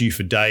could talk to you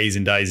for days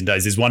and days and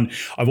days. There's one.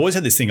 I've always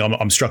had this thing. I'm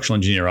a structural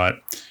engineer, right?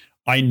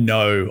 I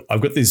know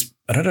I've got this.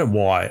 I don't know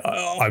why.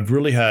 I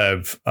really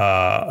have.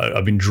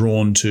 I've been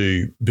drawn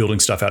to building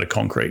stuff out of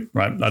concrete.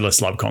 Right. I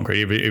just love concrete.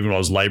 Even when I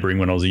was laboring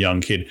when I was a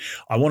young kid,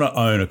 I want to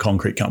own a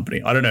concrete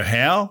company. I don't know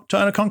how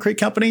to own a concrete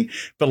company,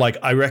 but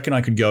I reckon I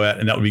could go out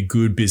and that would be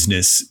good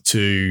business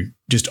to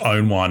just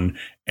own one.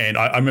 And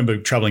I remember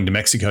traveling to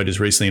Mexico just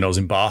recently, and I was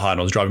in Baja, and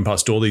I was driving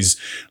past all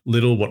these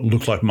little what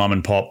looked like mum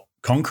and pop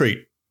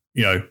concrete,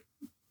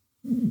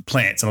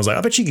 plants, and I was like,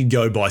 I bet you could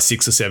go buy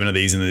 6 or 7 of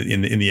these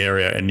in the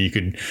area, and you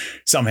could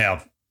somehow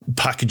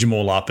package them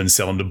all up and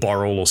sell them to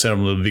Boral or sell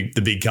them to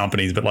the big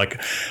companies. But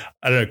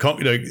I don't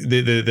know,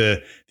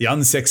 the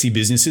unsexy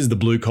businesses, the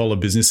blue collar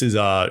businesses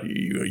are.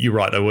 You're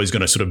right; they're always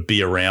going to sort of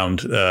be around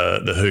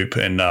the hoop,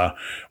 and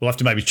we'll have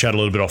to maybe chat a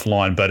little bit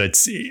offline. But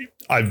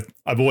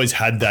I've always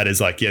had that as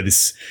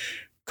this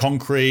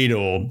concrete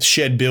or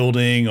shed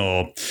building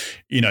or,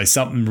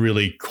 something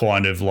really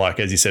kind of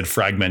as you said,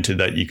 fragmented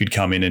that you could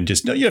come in and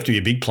just, you have to be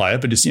a big player,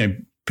 but just,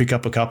 pick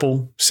up a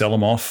couple, sell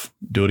them off,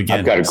 do it again.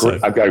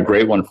 I've got a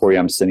great one for you.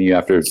 I'm sending you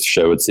after the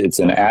show. It's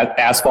an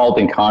asphalt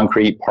and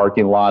concrete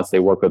parking lots. They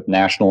work with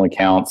national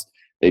accounts.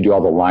 They do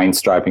all the line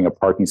striping of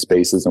parking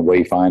spaces and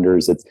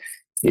wayfinders. It's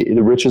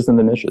the riches and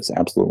the niches.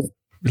 Absolutely.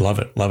 Love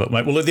it,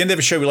 mate. Well, at the end of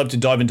the show, we love to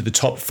dive into the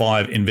top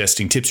 5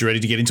 investing tips. You ready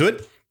to get into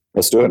it?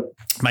 Let's do it.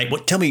 Mate,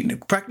 tell me,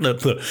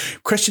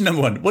 question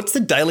number 1, what's the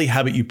daily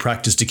habit you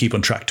practice to keep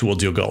on track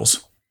towards your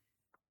goals?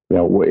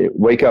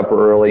 Wake up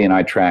early and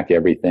I track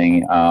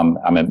everything. I'm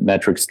a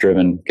metrics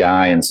driven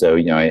guy. And so,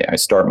 I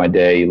start my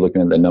day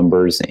looking at the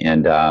numbers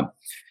and, and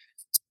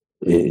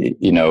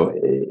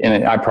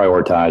I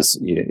prioritize,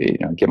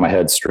 get my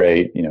head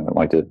straight. I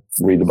like to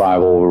read the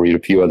Bible, read a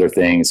few other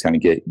things, kind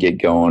of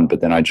get going, but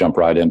then I jump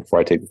right in before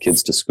I take the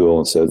kids to school.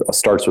 And so it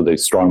starts with a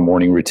strong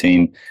morning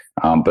routine.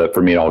 But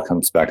for me, it all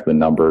comes back to the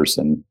numbers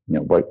and,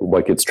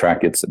 what gets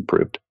tracked gets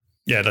improved.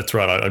 Yeah, that's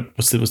right.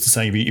 What's the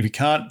saying? If you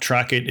can't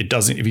track it, it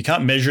doesn't. If you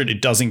can't measure it,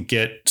 it doesn't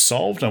get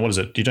solved. Now, what is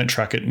it? You don't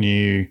track it,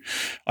 and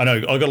I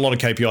know I've got a lot of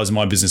KPIs in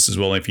my business as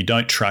well. And if you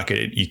don't track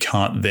it, you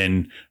can't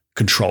then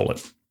control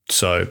it.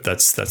 So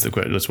that's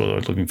what I was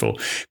looking for.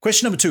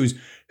 Question number 2 is: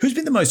 who's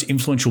been the most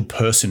influential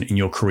person in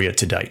your career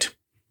to date?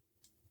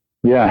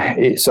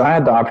 Yeah, so I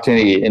had the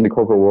opportunity in the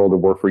corporate world to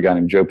work for a guy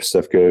named Joe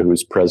Pacifico, who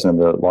was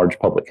president of a large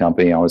public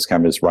company. I was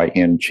kind of his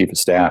right-hand chief of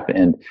staff,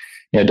 and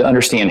to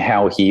understand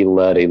how he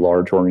led a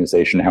large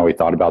organization, how he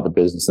thought about the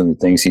business and the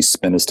things he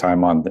spent his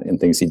time on and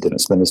things he didn't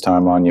spend his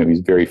time on. He's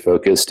very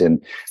focused.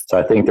 And so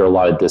I think there are a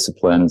lot of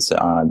disciplines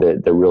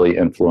that really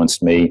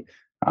influenced me.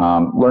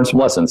 Learned some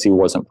lessons. He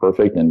wasn't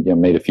perfect and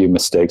made a few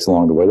mistakes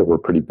along the way that were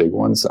pretty big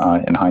ones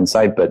in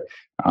hindsight, but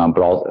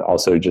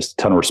also just a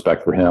ton of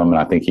respect for him. And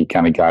I think he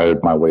kind of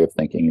guided my way of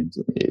thinking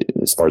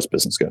as far as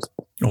business goes.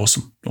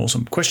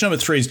 Awesome. Question number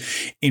 3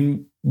 is: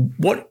 in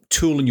what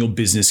tool in your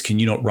business can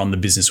you not run the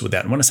business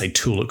without? And when I say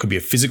tool, it could be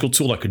a physical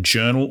tool like a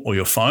journal or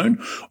your phone,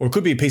 or it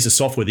could be a piece of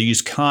software that you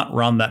just can't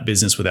run that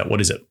business without. What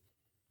is it?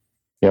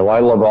 Yeah, well, I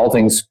love all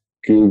things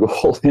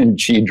Google and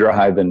G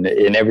Drive and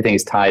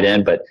everything's tied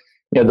in, but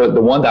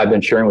The one that I've been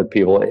sharing with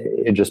people,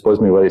 it just blows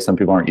me away. Some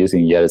people aren't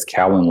using it yet is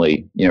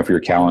Calendly, for your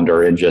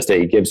calendar.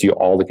 It gives you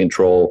all the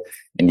control,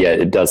 and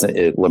yet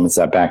it limits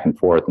that back and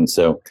forth. And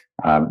so,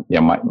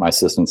 my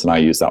assistants and I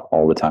use that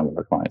all the time with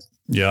our clients.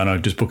 Yeah, I know.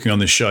 Just booking on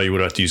this show, you would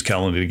have to use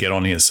Calendly to get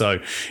on here. So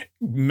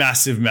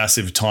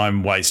massive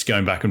time waste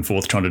going back and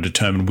forth trying to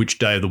determine which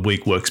day of the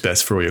week works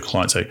best for all your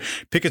clients. So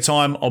pick a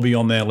time. I'll be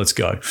on there. Let's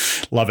go.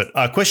 Love it.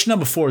 Question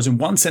number 4 is, in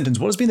one sentence,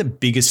 what has been the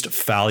biggest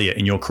failure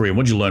in your career?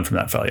 What did you learn from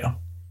that failure?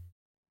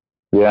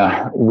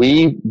 Yeah,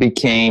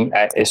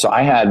 so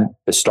I had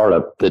a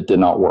startup that did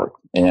not work,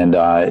 and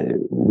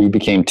we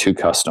became too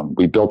custom.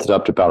 We built it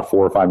up to about a $4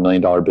 or $5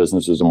 million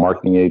business as a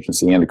marketing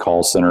agency and a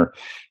call center.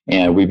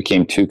 And we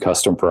became too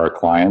custom for our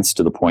clients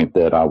to the point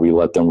that we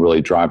let them really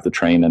drive the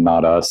train and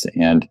not us.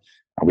 And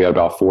we had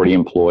about 40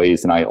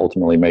 employees, and I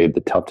ultimately made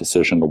the tough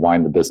decision to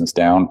wind the business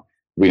down.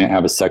 We didn't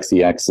have a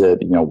sexy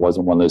exit. It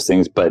wasn't one of those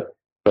things, but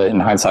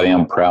in hindsight, I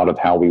am proud of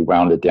how we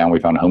wound it down. We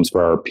found homes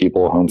for our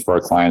people, homes for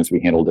our clients.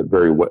 We handled it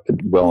very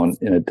well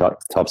in a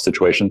tough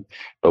situation.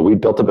 But we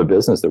built up a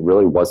business that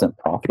really wasn't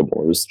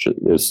profitable. It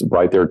was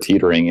right there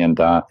teetering. And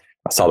I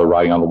saw the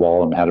writing on the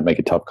wall and had to make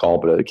a tough call.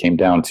 But it came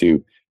down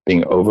to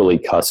being overly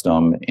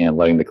custom and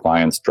letting the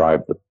clients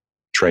drive the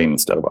train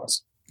instead of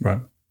us.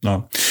 Right.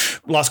 No.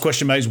 Last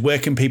question, mate, is where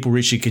can people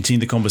reach you, continue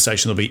the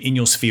conversation? They'll be in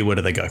your sphere. Where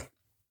do they go?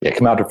 Yeah,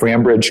 come out to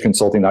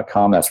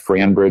franbridgeconsulting.com. That's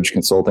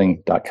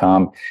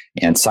franbridgeconsulting.com,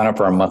 and sign up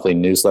for our monthly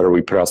newsletter.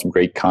 We put out some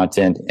great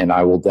content, and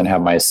I will then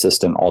have my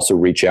assistant also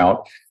reach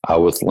out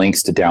with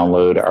links to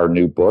download our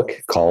new book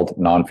called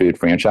Non-Food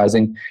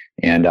Franchising.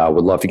 And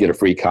would love to get a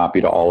free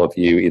copy to all of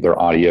you, either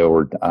audio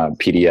or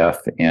PDF.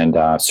 And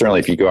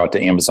certainly if you go out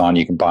to Amazon,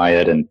 you can buy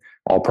it, and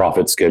all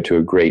profits go to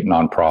a great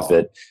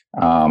nonprofit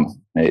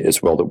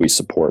as well that we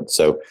support.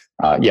 So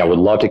would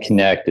love to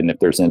connect. And if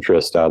there's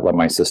interest, let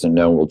my assistant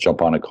know. We'll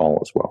jump on a call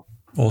as well.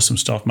 Awesome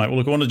stuff, mate. Well,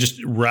 look, I want to just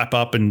wrap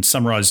up and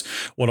summarize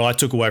what I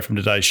took away from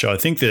today's show. I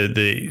think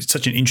it's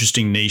such an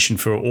interesting niche,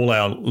 and for all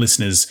our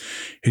listeners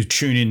who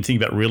tune in and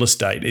think about real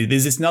estate,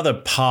 there's this another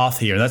path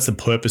here, and that's the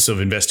purpose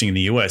of investing in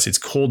the US. It's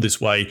called this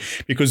way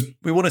because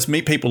we want to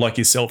meet people like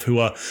yourself who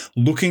are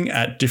looking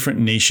at different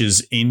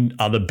niches in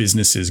other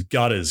businesses: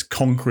 gutters,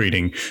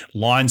 concreting,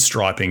 line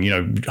striping,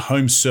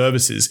 home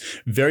services,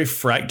 very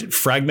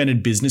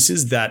fragmented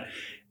businesses that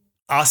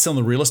us on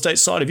the real estate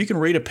side, if you can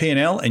read a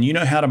P&L and you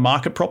know how to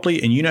market properly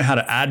and you know how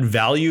to add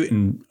value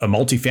in a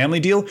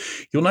multifamily deal,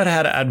 you'll know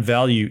how to add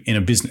value in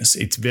a business.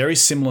 It's very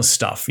similar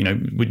stuff.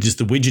 Just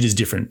the widget is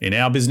different. In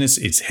our business,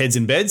 it's heads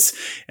and beds,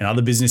 and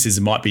other businesses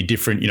it might be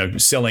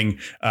different, selling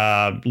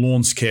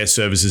lawns care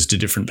services to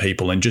different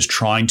people and just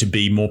trying to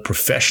be more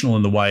professional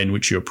in the way in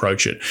which you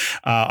approach it.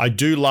 I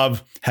do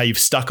love how you've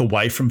stuck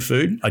away from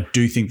food. I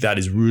do think that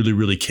is really,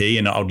 really key,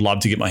 and I would love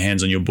to get my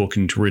hands on your book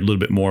and to read a little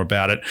bit more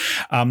about it.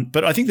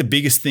 But I think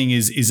the biggest thing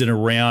is it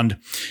around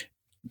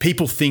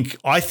people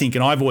I think,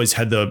 and I've always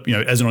had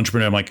as an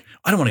entrepreneur, I'm like,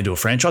 I don't want to do a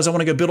franchise. I want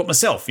to go build it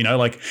myself,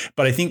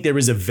 but I think there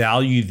is a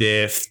value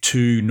there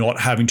to not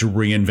having to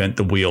reinvent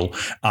the wheel.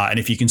 And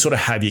if you can sort of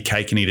have your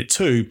cake and eat it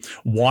too,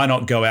 why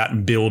not go out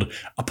and build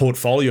a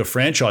portfolio of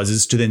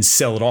franchises to then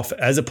sell it off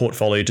as a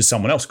portfolio to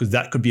someone else? Because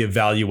that could be a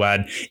value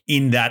add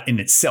in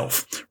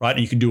itself, right?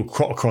 And you can do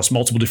across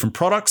multiple different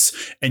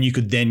products, and you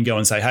could then go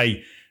and say,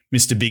 hey,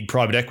 Mr. Big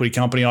Private Equity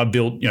Company, I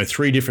built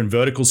 3 different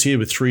verticals here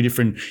with 3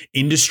 different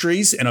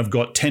industries, and I've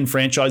got 10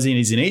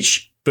 franchisees in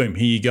each. Boom,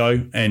 here you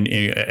go, and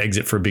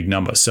exit for a big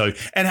number. So,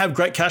 and have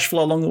great cash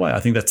flow along the way.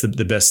 I think that's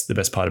the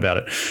best part about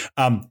it.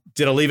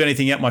 Did I leave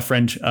anything out, my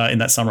friend, in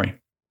that summary?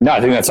 No, I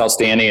think that's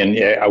outstanding. And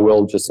I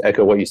will just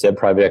echo what you said.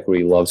 Private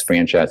equity loves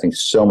franchising.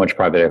 So much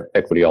private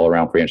equity all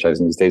around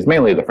franchising these days,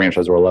 mainly at the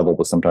franchisor level,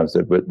 but sometimes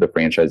the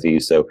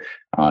franchisees. So,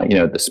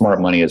 the smart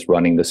money is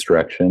running this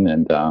direction,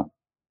 and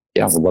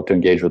I would love to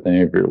engage with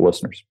any of your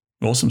listeners.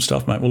 Awesome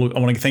stuff, mate. Well, look, I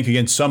want to thank you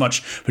again so much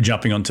for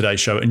jumping on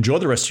today's show. Enjoy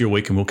the rest of your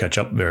week, and we'll catch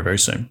up very, very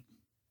soon.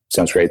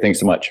 Sounds great. Thanks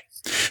so much.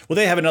 Well,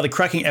 there you have another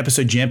cracking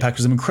episode jam-packed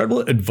with some incredible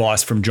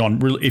advice from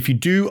John. If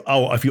you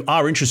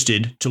are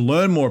interested to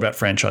learn more about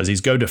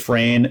franchisees, go to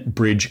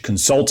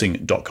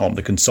franbridgeconsulting.com.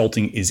 The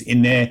consulting is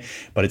in there,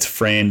 but it's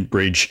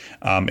Franbridge.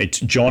 It's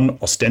John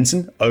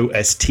Ostenson,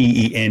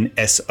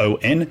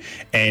 Ostenson,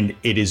 and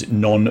it is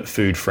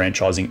non-food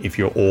franchising if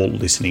you're all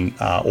listening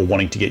or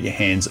wanting to get your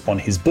hands on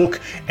his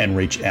book and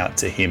reach out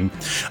to him.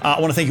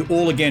 I want to thank you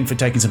all again for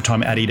taking some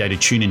time out of your day to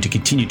tune in to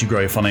continue to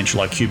grow your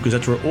financial IQ, because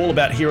that's what we're all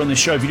about here on this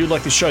show. If you do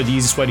like the show, the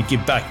easiest way to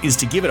give back is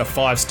to give it a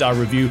 5-star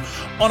review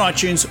on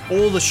iTunes.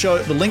 All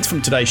the links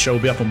from today's show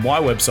will be up on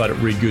my website at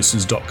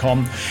reedgoosens.com,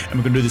 and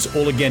we're going to do this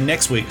all again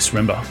next week. So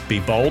remember,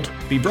 be bold,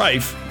 be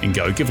brave, and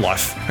go give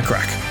life a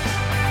crack.